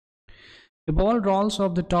A ball rolls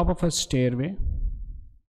off the top of a stairway.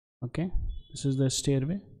 Okay, this is the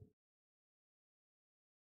stairway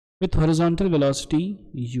with horizontal velocity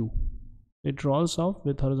u. It rolls off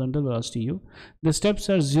with horizontal velocity u. The steps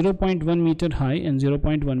are 0.1 meter high and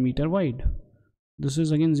 0.1 meter wide. This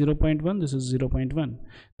is again 0.1, this is 0.1.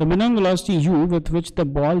 The minimum velocity u with which the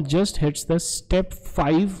ball just hits the step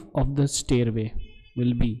 5 of the stairway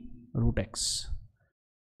will be root x.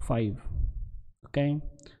 5. Okay,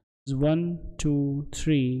 this is 1, 2,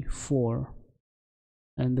 3, 4,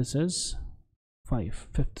 and this is 5,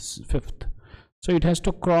 fifth. So it has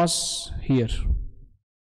to cross here.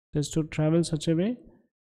 It has to travel such a way.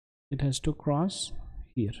 It has to cross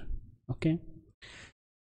here. Okay.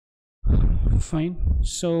 Fine.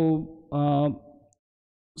 So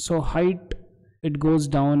so height, it goes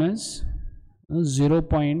down as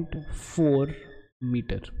 0.4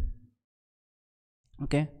 meter.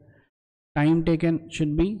 Okay. Time taken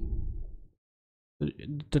should be,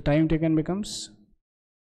 the time taken becomes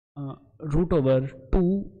root over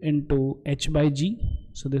 2 into h by g.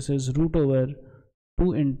 So this is root over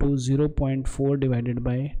 2 into 0.4 divided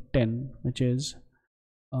by 10, which is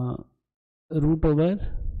root over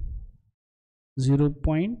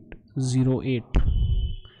 0.08.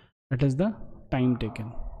 that is the time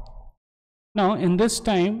taken. Now in this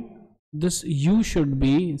time, this u should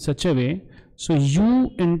be such a way, so u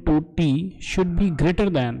into t should be greater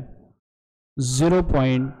than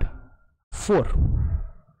 0.4.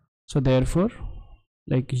 so therefore,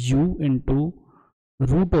 like u into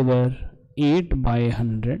root over 8 by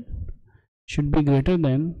 100 should be greater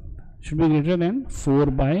than 4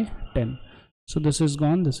 by 10. So this is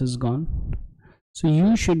gone, this is gone. So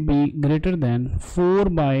u should be greater than 4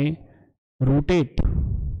 by root 8.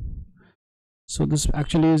 So this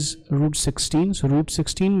actually is root 16. So root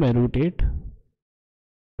 16 by root 8,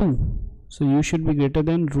 2. So u should be greater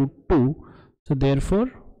than root 2. So therefore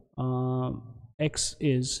x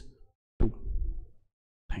is